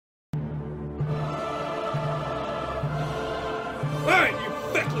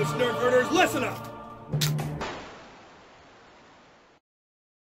Nerf herders, listen up!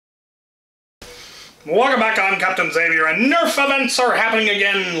 Welcome back on Captain Xavier, and Nerf events are happening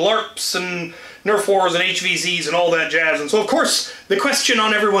again, LARPs and Nerf Wars and HVZs and all that jazz, and so of course the question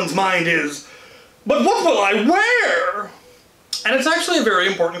on everyone's mind is, but what will I wear? And it's actually a very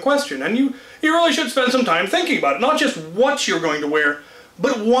important question, and you really should spend some time thinking about it, not just what you're going to wear,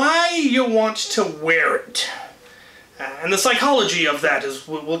 but why you want to wear it. And the psychology of that is,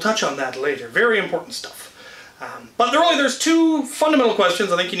 we'll touch on that later, very important stuff. But there's two fundamental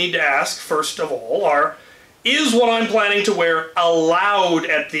questions I think you need to ask, first of all, are, is what I'm planning to wear allowed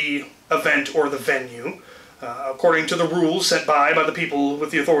at the event or the venue, according to the rules set by the people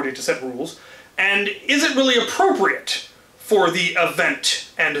with the authority to set rules, and is it really appropriate for the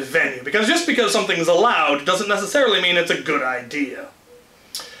event and venue? Because just because something is allowed doesn't necessarily mean it's a good idea.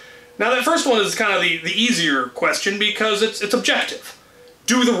 Now that first one is kind of the easier question because it's objective.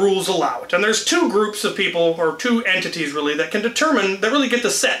 Do the rules allow it? And there's two groups of people, or two entities really, that can determine, that really get to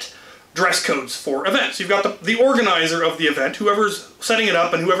set dress codes for events. You've got the organizer of the event, whoever's setting it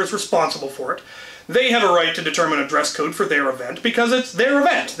up and whoever's responsible for it. They have a right to determine a dress code for their event because it's their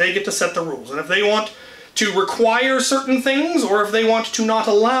event. They get to set the rules. And if they want to require certain things, or if they want to not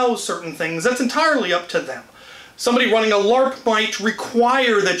allow certain things, that's entirely up to them. Somebody running a LARP might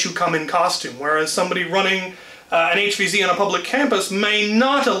require that you come in costume, whereas somebody running an HVZ on a public campus may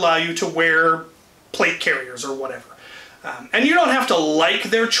not allow you to wear plate carriers or whatever. And you don't have to like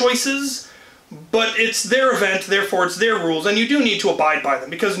their choices, but it's their event, therefore it's their rules, and you do need to abide by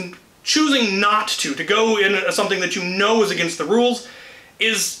them, because choosing not to go in something that you know is against the rules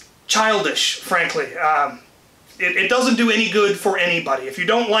is childish, frankly. It doesn't do any good for anybody. If you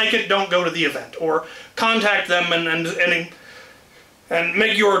don't like it, don't go to the event, or contact them and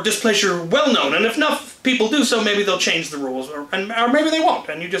make your displeasure well known. And if enough people do so, maybe they'll change the rules, or maybe they won't,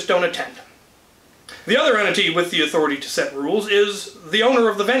 and you just don't attend. The other entity with the authority to set rules is the owner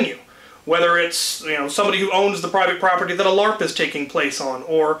of the venue. Whether it's somebody who owns the private property that a LARP is taking place on,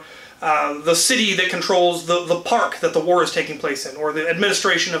 or the city that controls the park that the war is taking place in, or the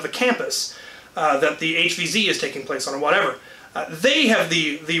administration of the campus that the HVZ is taking place on, or whatever. They have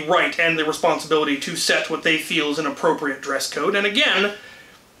the right and the responsibility to set what they feel is an appropriate dress code, and again,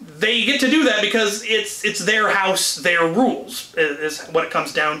 they get to do that because it's their house, their rules, is what it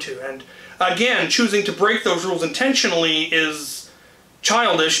comes down to. And again, choosing to break those rules intentionally is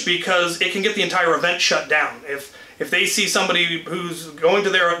childish because it can get the entire event shut down. If they see somebody who's going to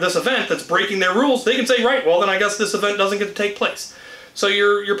this event that's breaking their rules, they can say, right, well then I guess this event doesn't get to take place. So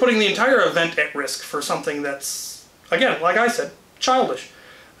you're putting the entire event at risk for something that's, again, like I said, childish.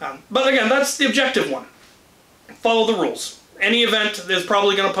 But again, that's the objective one. Follow the rules. Any event is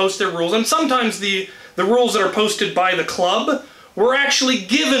probably going to post their rules, and sometimes the rules that are posted by the club were actually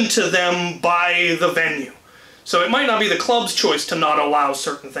given to them by the venue. So it might not be the club's choice to not allow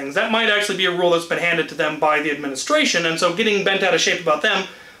certain things. That might actually be a rule that's been handed to them by the administration, and so getting bent out of shape about them,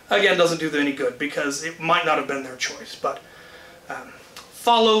 again, doesn't do them any good because it might not have been their choice. But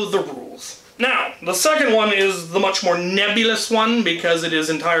follow the rules. Now, the second one is the much more nebulous one because it is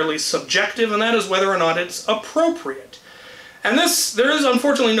entirely subjective, and that is whether or not it's appropriate. And there is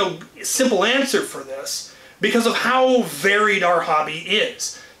unfortunately no simple answer for this because of how varied our hobby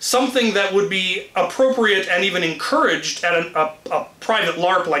is. Something that would be appropriate and even encouraged at a private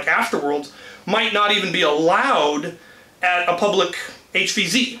LARP like Afterworlds might not even be allowed at a public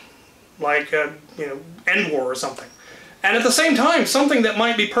HVZ, like End War or something. And at the same time, something that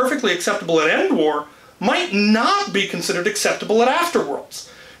might be perfectly acceptable at End War might not be considered acceptable at Afterworlds.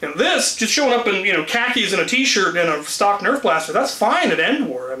 This, just showing up in khakis and a t-shirt and a stock Nerf blaster, that's fine at End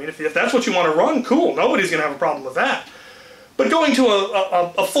War. I mean, if that's what you want to run, cool. Nobody's going to have a problem with that. But going to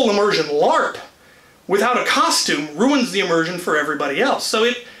a full immersion LARP without a costume ruins the immersion for everybody else. So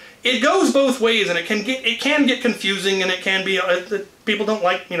it goes both ways, and it can get confusing, and it can be people don't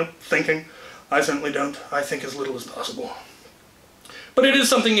like thinking. I certainly don't. I think as little as possible. But it is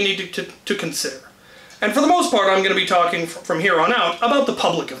something you need to consider. And for the most part, I'm going to be talking from here on out about the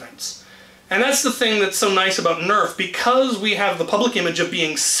public events. And that's the thing that's so nice about Nerf. Because we have the public image of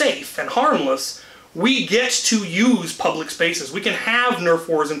being safe and harmless, we get to use public spaces. We can have Nerf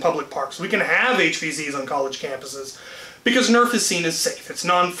wars in public parks. We can have HVZs on college campuses. Because Nerf is seen as safe. It's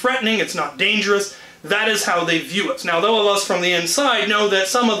non-threatening, it's not dangerous. That is how they view us. Now, those of us from the inside know that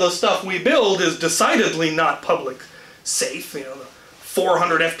some of the stuff we build is decidedly not public safe. The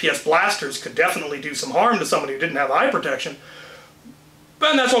 400 FPS blasters could definitely do some harm to somebody who didn't have eye protection.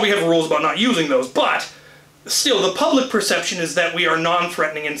 And that's why we have rules about not using those. But still, the public perception is that we are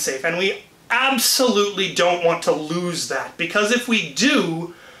non-threatening and safe. And we absolutely don't want to lose that. Because if we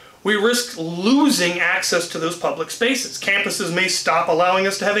do, we risk losing access to those public spaces. Campuses may stop allowing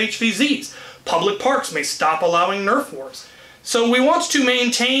us to have HVZs. Public parks may stop allowing Nerf wars. So we want to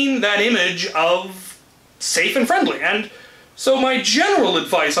maintain that image of safe and friendly. And so my general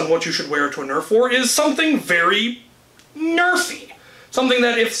advice on what you should wear to a Nerf war is something very nerfy. Something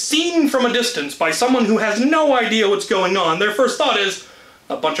that, if seen from a distance by someone who has no idea what's going on, their first thought is,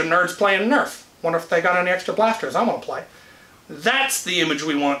 a bunch of nerds playing Nerf. Wonder if they got any extra blasters I want to play. That's the image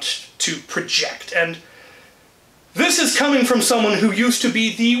we want to project. And this is coming from someone who used to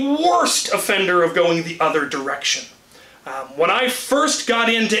be the worst offender of going the other direction. When I first got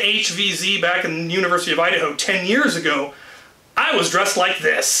into HVZ back in the University of Idaho 10 years ago, I was dressed like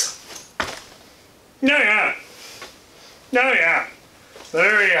this. Oh yeah. Oh yeah. The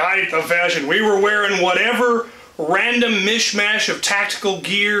very height of fashion. We were wearing whatever random mishmash of tactical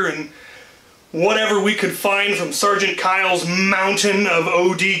gear and whatever we could find from Sergeant Kyle's mountain of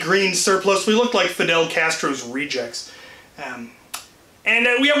OD green surplus. We looked like Fidel Castro's rejects.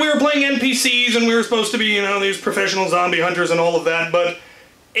 We were playing NPCs, and we were supposed to be, you know, these professional zombie hunters and all of that, but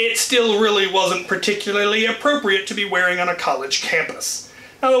it still really wasn't particularly appropriate to be wearing on a college campus.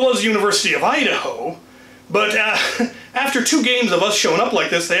 Now, it was University of Idaho, but after 2 games of us showing up like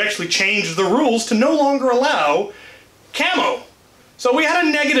this, they actually changed the rules to no longer allow camo. So we had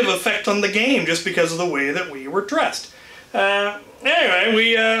a negative effect on the game just because of the way that we were dressed. Anyway,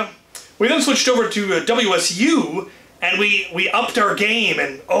 we then switched over to WSU, and we upped our game,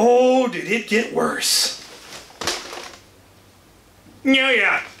 and oh, did it get worse.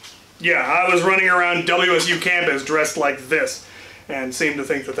 Yeah, I was running around WSU campus dressed like this, and seemed to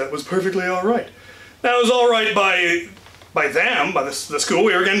think that that was perfectly alright. That was alright by them, by the school.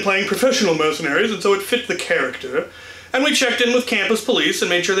 We were again playing professional mercenaries, and so it fit the character. And we checked in with campus police and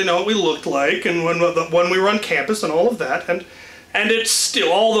made sure they know what we looked like and when we were on campus and all of that. And it's still,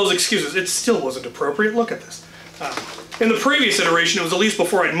 all those excuses, it still wasn't appropriate. Look at this. In the previous iteration, it was at least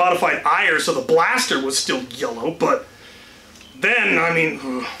before I'd modified ire, so the blaster was still yellow, but then, I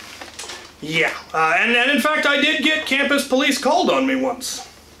mean, yeah. And in fact, I did get campus police called on me once.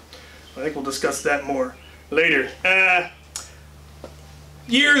 I think we'll discuss that more later.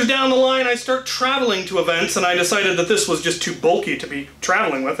 Years down the line, I start traveling to events, and I decided that this was just too bulky to be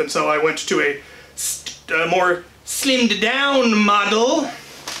traveling with, and so I went to a more slimmed down model.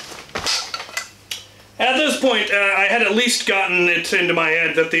 At this point, I had at least gotten it into my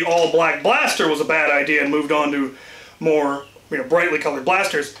head that the all-black blaster was a bad idea and moved on to more, brightly colored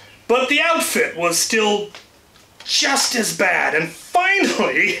blasters. But the outfit was still just as bad, and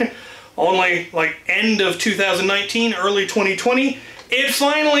finally, only like end of 2019, early 2020, it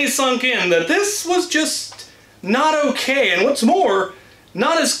finally sunk in that this was just not okay, and what's more,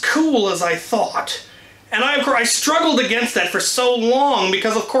 not as cool as I thought. And I struggled against that for so long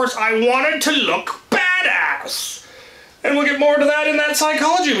because, of course, I wanted to look badass. And we'll get more to that in that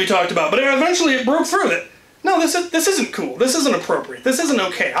psychology we talked about, but eventually it broke through that. No, this isn't cool. This isn't appropriate. This isn't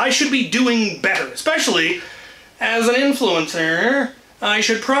okay. I should be doing better, especially as an influencer. I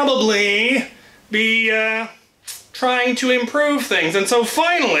should probably be trying to improve things. And so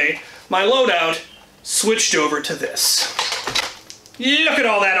finally, my loadout switched over to this. Look at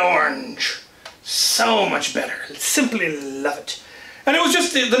all that orange. So much better. Simply love it. And it was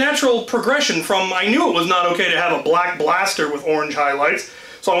just the natural progression from, I knew it was not okay to have a black blaster with orange highlights,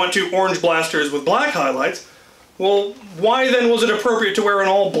 so I went to orange blasters with black highlights. Well, why then was it appropriate to wear an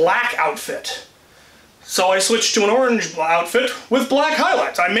all-black outfit? So I switched to an orange outfit with black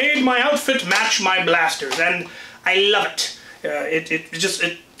highlights. I made my outfit match my blasters, and I love it.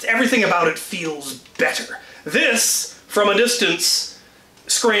 Everything about it feels better. This, from a distance,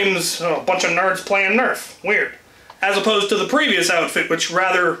 screams, oh, a bunch of nerds playing Nerf. Weird. As opposed to the previous outfit, which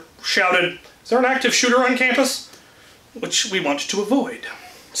rather shouted, is there an active shooter on campus? Which we want to avoid.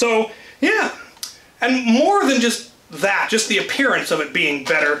 So, yeah. And more than just that, just the appearance of it being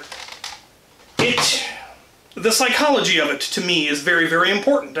better, the psychology of it, to me, is very, very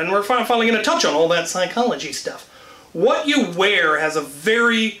important. And we're finally going to touch on all that psychology stuff. What you wear has a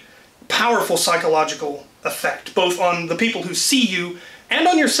very powerful psychological effect, both on the people who see you and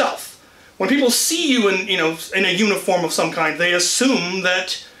on yourself. When people see you in a uniform of some kind, they assume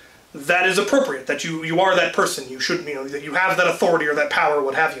that that is appropriate, that you are that person. You should, that you have that authority or that power,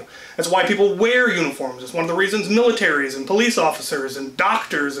 what have you. That's why people wear uniforms. It's one of the reasons militaries and police officers and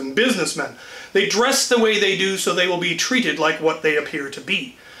doctors and businessmen, they dress the way they do so they will be treated like what they appear to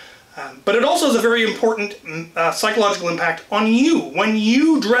be. But it also has a very important psychological impact on you. When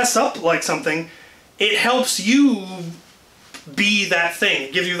you dress up like something, it helps you be that thing.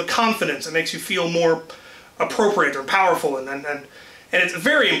 It gives you the confidence. It makes you feel more appropriate or powerful, and And it's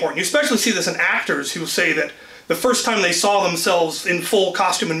very important. You especially see this in actors who say that the first time they saw themselves in full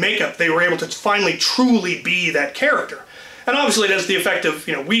costume and makeup, they were able to finally truly be that character. And obviously it has the effect of,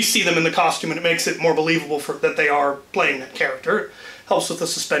 we see them in the costume and it makes it more believable that they are playing that character. It helps with the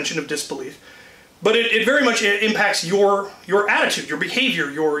suspension of disbelief. But it very much impacts your attitude, your behavior,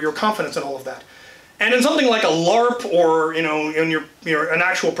 your confidence and all of that. And in something like a LARP or, in you're an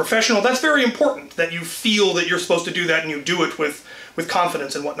actual professional, that's very important that you feel that you're supposed to do that and you do it with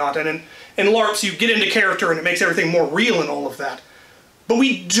confidence and whatnot. And in LARPs, you get into character and it makes everything more real and all of that. But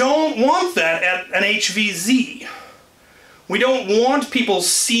we don't want that at an HVZ. We don't want people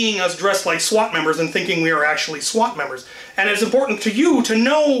seeing us dressed like SWAT members and thinking we are actually SWAT members. And it's important to you to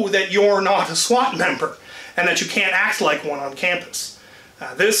know that you're not a SWAT member and that you can't act like one on campus.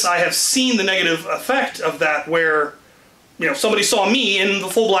 I have seen the negative effect of that where, somebody saw me in the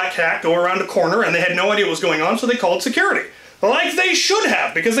full black hat go around a corner and they had no idea what was going on, so they called security. Like they should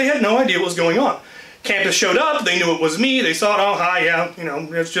have, because they had no idea what was going on. Campus showed up, they knew it was me, they saw it, oh, hi, yeah,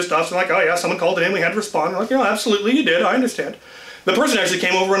 it's just us. They're like, oh yeah, someone called it in, we had to respond. They're like, absolutely you did, I understand. The person actually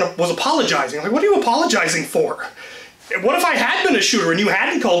came over and was apologizing. I'm like, what are you apologizing for? What if I had been a shooter and you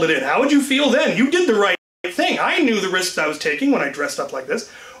hadn't called it in? How would you feel then? You did the right thing. I knew the risks I was taking when I dressed up like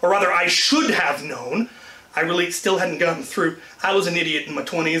this. Or rather, I should have known. I really still hadn't gotten through. I was an idiot in my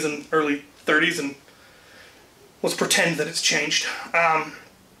 20s and early 30s, and let's pretend that it's changed.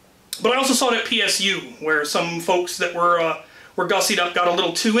 But I also saw it at PSU, where some folks that were gussied up got a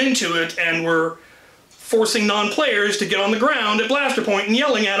little too into it and were forcing non-players to get on the ground at blaster point and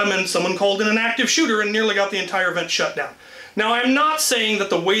yelling at them, and someone called in an active shooter and nearly got the entire event shut down. Now, I'm not saying that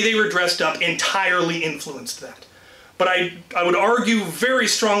the way they were dressed up entirely influenced that, but I would argue very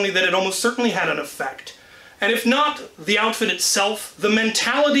strongly that it almost certainly had an effect. And if not the outfit itself, the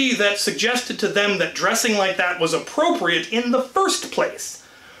mentality that suggested to them that dressing like that was appropriate in the first place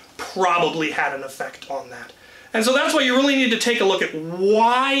probably had an effect on that. And so that's why you really need to take a look at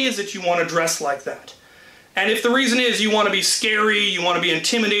why is it you want to dress like that. And if the reason is you want to be scary, you want to be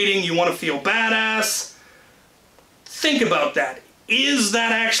intimidating, you want to feel badass, think about that. Is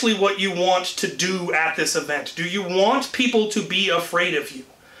that actually what you want to do at this event? Do you want people to be afraid of you?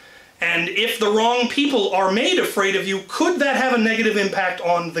 And if the wrong people are made afraid of you, could that have a negative impact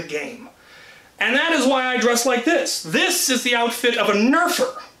on the game? And that is why I dress like this. This is the outfit of a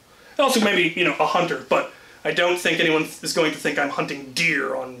nerfer. Also maybe, a hunter, but I don't think anyone is going to think I'm hunting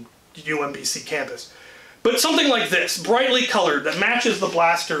deer on UMBC campus. But something like this, brightly colored, that matches the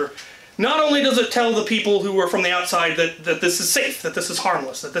blaster. Not only does it tell the people who are from the outside that this is safe, that this is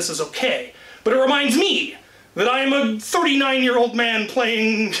harmless, that this is okay, but it reminds me that I am a 39-year-old man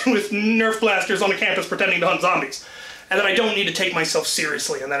playing with Nerf blasters on a campus pretending to hunt zombies, and that I don't need to take myself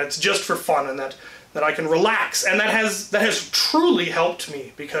seriously, and that it's just for fun, and that I can relax. And that has truly helped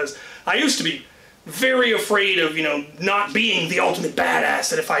me, because I used to be very afraid of, not being the ultimate badass,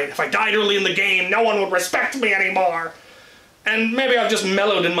 that if I died early in the game, no one would respect me anymore. And maybe I've just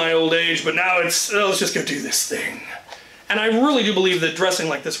mellowed in my old age, but now it's, let's just go do this thing. And I really do believe that dressing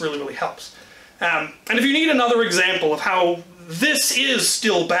like this really, really helps. And if you need another example of how this is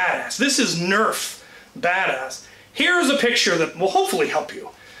still badass, this is Nerf badass, here's a picture that will hopefully help you.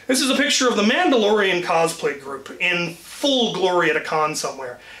 This is a picture of the Mandalorian cosplay group in full glory at a con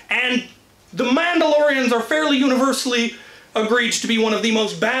somewhere. And the Mandalorians are fairly universally agreed to be one of the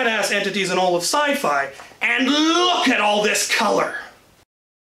most badass entities in all of sci-fi. And look at all this color!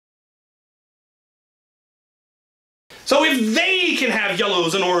 So if they can have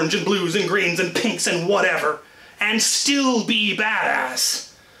yellows and orange and blues and greens and pinks and whatever, and still be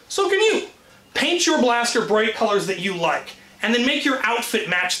badass, so can you. Paint your blaster bright colors that you like, and then make your outfit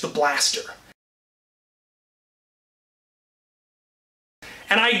match the blaster.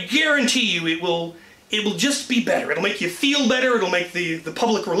 And I guarantee you it will just be better. It'll make you feel better, it'll make the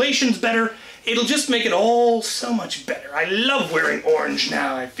public relations better, it'll just make it all so much better. I love wearing orange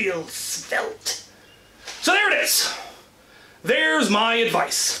now, I feel svelte. So there it is. There's my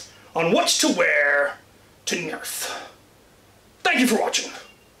advice on what to wear to Nerf. Thank you for watching.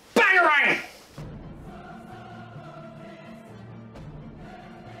 Bangarang!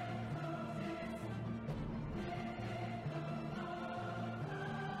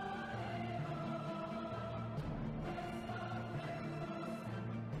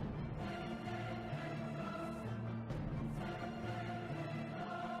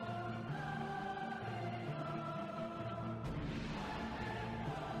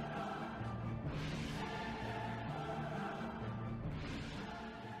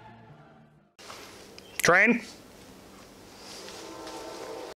 Train?